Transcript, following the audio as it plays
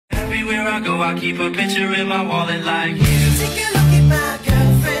Everywhere I go, I keep a picture in my wallet like you. Take a look at my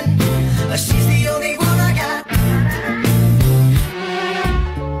girlfriend. She's the only one I got.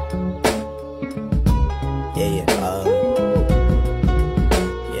 Yeah.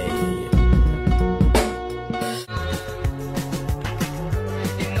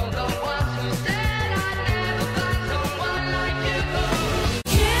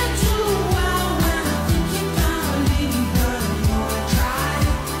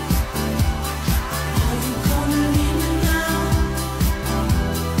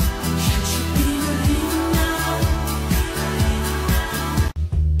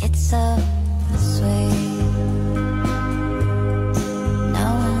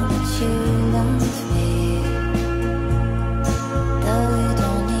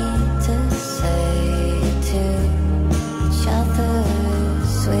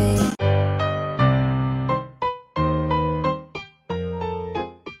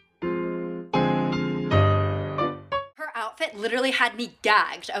 Literally had me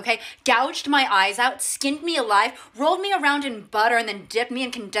gagged, okay? Gouged my eyes out, skinned me alive, rolled me around in butter and then dipped me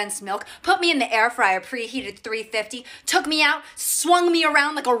in condensed milk, put me in the air fryer preheated 350, took me out, swung me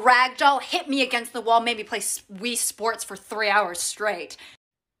around like a rag doll, hit me against the wall, made me play Wii Sports for 3 hours straight.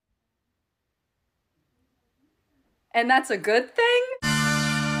 And that's a good thing?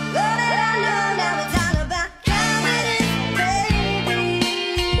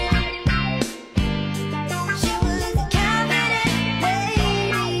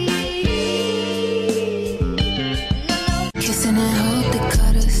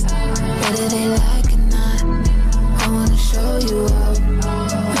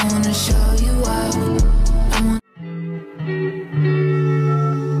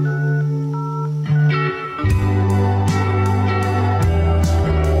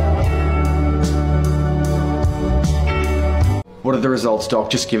 What are the results, Doc?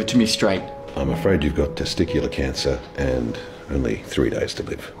 Just give it to me straight. I'm afraid you've got testicular cancer and only 3 days to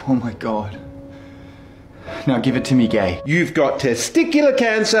live. Oh my God. Now give it to me, gay. You've got testicular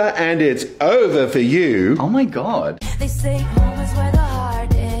cancer and it's over for you. Oh my God. They say home is where the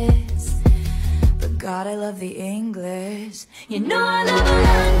heart is, but God, I love the English. You know I love a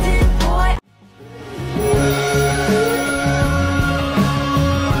London boy.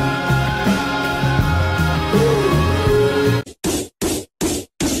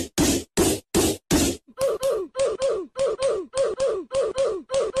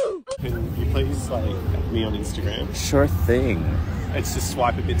 Can you please add me on Instagram? Sure thing. It's just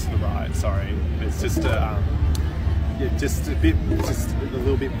swipe a bit to the right. Sorry, it's just yeah, just a bit, just a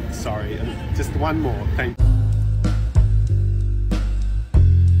little bit. Sorry, just one more. Thank you.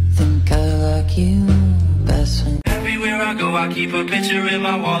 Think I like you best when Everywhere I go, I keep a picture in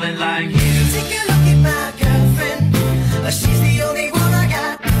my wallet like you. Take a look at my girlfriend. She's the only one I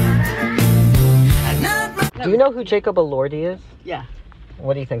got. Do you know who Jacob Elordi is? Yeah.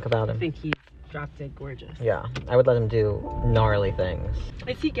 What do you think about him? I think he's drop dead gorgeous. Yeah, I would let him do gnarly things.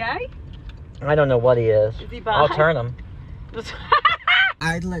 Is he gay? I don't know what he is. Is he bi? I'll turn him.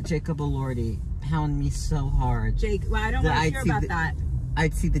 I'd let Jacob Elordi pound me so hard. Jake, well, I don't want to hear about that.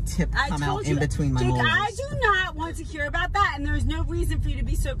 I'd see the tip come out in between my molars. I do not want to hear about that, and there's no reason for you to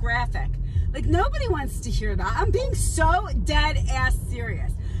be so graphic. Like, nobody wants to hear that. I'm being so dead-ass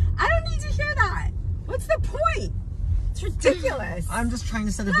serious. I don't need to hear that. What's the point? It's ridiculous. I'm just trying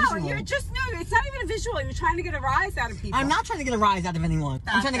to set a visual. No, it's not even a visual. You're trying to get a rise out of people. I'm not trying to get a rise out of anyone.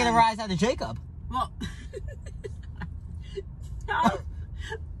 I'm trying to get a rise out of Jacob. Well, no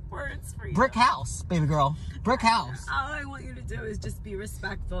words for you. Brick house, baby girl. Brick house. All I want you to do is just be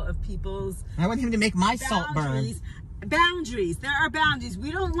respectful of people's I want him to make my salt burn. Boundaries. There are boundaries.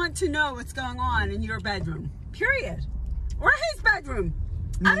 We don't want to know what's going on in your bedroom. Period. Or his bedroom.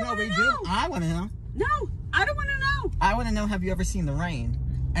 No, we do. I want to know. No, I don't want to know. I want to know, have you ever seen The Rain?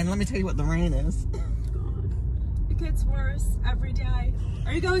 And let me tell you what The Rain is. God. It gets worse every day.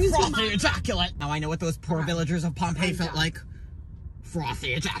 Are you going into frothy ejaculate? Now I know what those poor villagers of Pompeii felt like.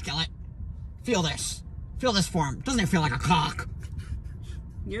 Frothy ejaculate. Feel this. Feel this form. Doesn't it feel like a cock?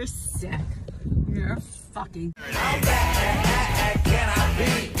 You're sick. You're fucking. How bad can I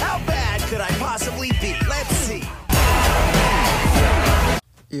be? How bad could I possibly be? Let's see.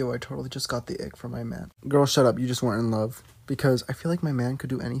 Ew, I totally just got the ick from my man. Girl, shut up. You just weren't in love. Because I feel like my man could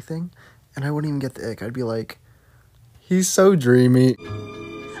do anything, and I wouldn't even get the ick. I'd be like, he's so dreamy.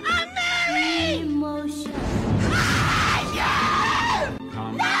 I'm married! Emotion.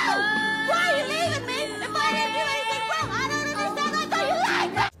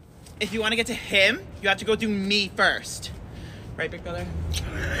 If you want to get to him, you have to go through me first. Right, big brother?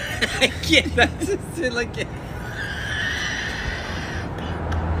 I can't. That's just like it.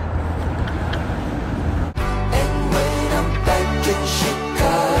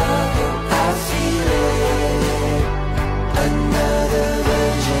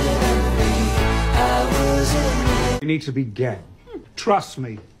 need to be gay. Trust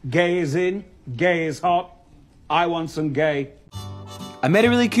me, gay is in, gay is hot. I want some gay. I met a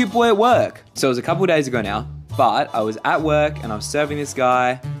really cute boy at work. So it was a couple days ago now, but I was at work and I was serving this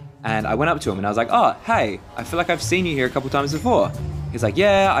guy and I went up to him and I was like, oh, hey, I feel like I've seen you here a couple times before. He's like,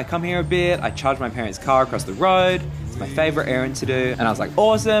 yeah, I come here a bit. I charge my parents' car across the road. It's my favorite errand to do. And I was like,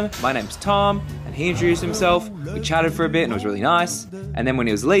 awesome, my name's Tom. And he introduced himself. We chatted for a bit and it was really nice. And then when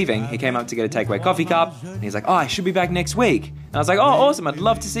he was leaving, he came up to get a takeaway coffee cup. And he's like, oh, I should be back next week. And I was like, oh, awesome, I'd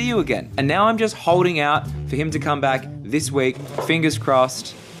love to see you again. And now I'm just holding out for him to come back this week, fingers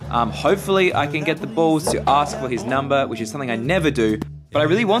crossed. Hopefully I can get the balls to ask for his number, which is something I never do. But I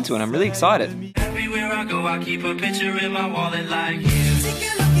really want to and I'm really excited. Everywhere I go, I keep a picture in my wallet like you. Take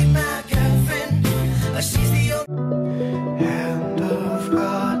a look at my girlfriend. She's the hand of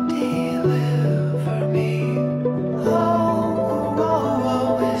God, deliver me. Oh,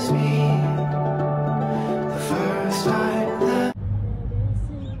 oh, oh, it's me. The first time that.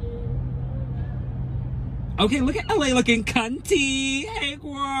 Okay, look at LA looking cunty. Hey,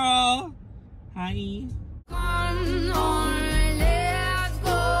 girl. Hi.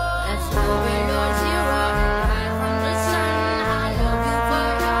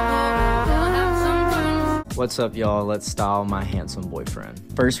 What's up, y'all? Let's style my handsome boyfriend.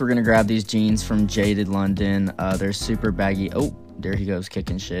 First, we're gonna grab these jeans from Jaded London. They're super baggy. Oh, there he goes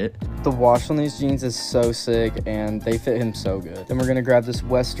kicking shit. The wash on these jeans is so sick and they fit him so good. Then we're gonna grab this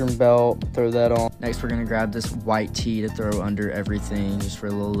Western belt, throw that on. Next, we're gonna grab this white tee to throw under everything just for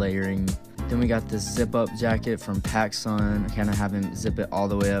a little layering. Then we got this zip-up jacket from PacSun. I kind of have him zip it all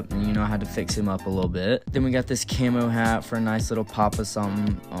the way up, and you know I had to fix him up a little bit. Then we got this camo hat for a nice little pop of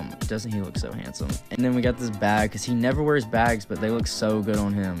something. Doesn't he look so handsome? And then we got this bag, because he never wears bags, but they look so good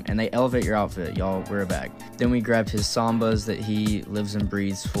on him, and they elevate your outfit. Y'all, wear a bag. Then we grabbed his Sambas that he lives and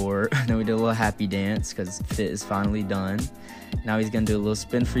breathes for. Then we did a little happy dance, because fit is finally done. Now he's gonna do a little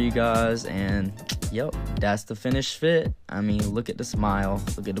spin for you guys, and yep, that's the finished fit. I mean, look at the smile,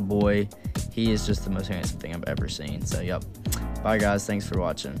 look at the boy. He is just the most handsome thing I've ever seen. So yep, bye guys, thanks for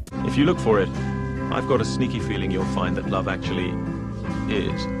watching. If you look for it, I've got a sneaky feeling you'll find that love actually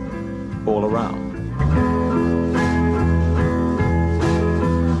is all around.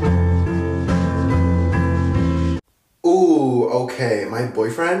 Ooh, okay, my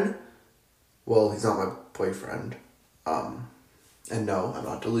boyfriend? Well, he's not my boyfriend. And no, I'm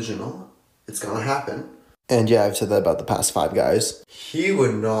not delusional. It's gonna happen. And yeah, I've said that about the past 5 guys. He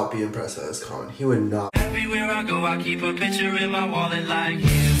would not be impressed at this comment. He would not. Everywhere I go, I keep a picture in my wallet like you.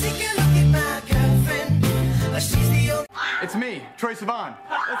 Take a look at my girlfriend. She's the only. It's me, Troye Sivan.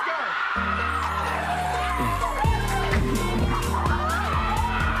 Let's go.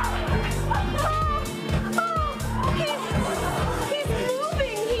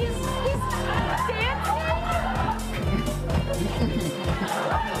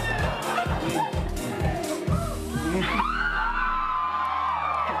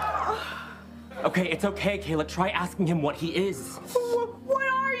 Okay, it's okay, Kayla. Try asking him what he is. What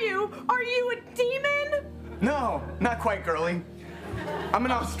are you? Are you a demon? No, not quite, girly. I'm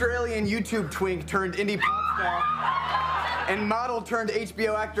an Australian YouTube twink turned indie pop star and model turned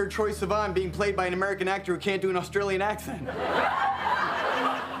HBO actor Troye Sivan being played by an American actor who can't do an Australian accent.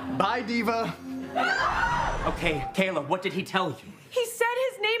 Bye, diva. Okay, Kayla, what did he tell you? He said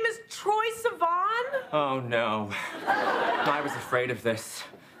his name is Troye Sivan? Oh, no. I was afraid of this.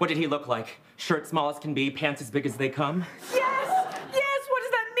 What did he look like? Shirt small as can be, pants as big as they come? Yes! Yes, what does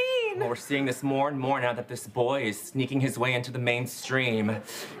that mean? Well, we're seeing this more and more now that this boy is sneaking his way into the mainstream. You're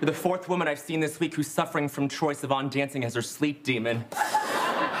the 4th woman I've seen this week who's suffering from Troye Sivan dancing as her sleep demon.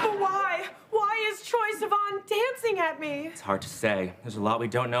 But why? Why is Troye Sivan dancing at me? It's hard to say. There's a lot we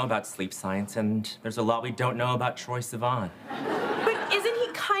don't know about sleep science, and there's a lot we don't know about Troye Sivan. But isn't he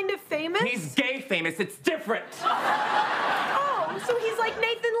kind of famous? He's gay famous. It's different. Oh, so he's like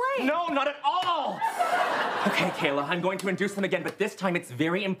Nathan Lane. No, not at all. Okay, Kayla, I'm going to induce him again, but this time it's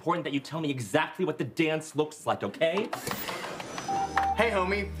very important that you tell me exactly what the dance looks like, okay? Hey,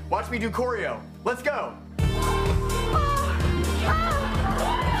 homie, watch me do choreo. Let's go. He's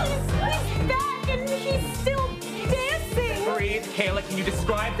back and he's still dancing. Breathe, Kayla. Can you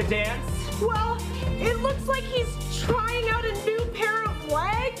describe the dance? Well, it looks like he's trying out a new pair of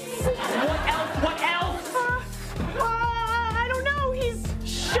legs. What else? What else? I don't know. He's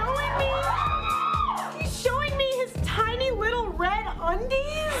showing me his tiny little red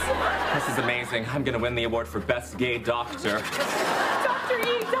undies. This is amazing. I'm gonna win the award for best gay doctor.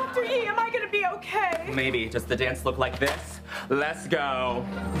 Dr. E, am I gonna be okay? Maybe. Does the dance look like this? Let's go.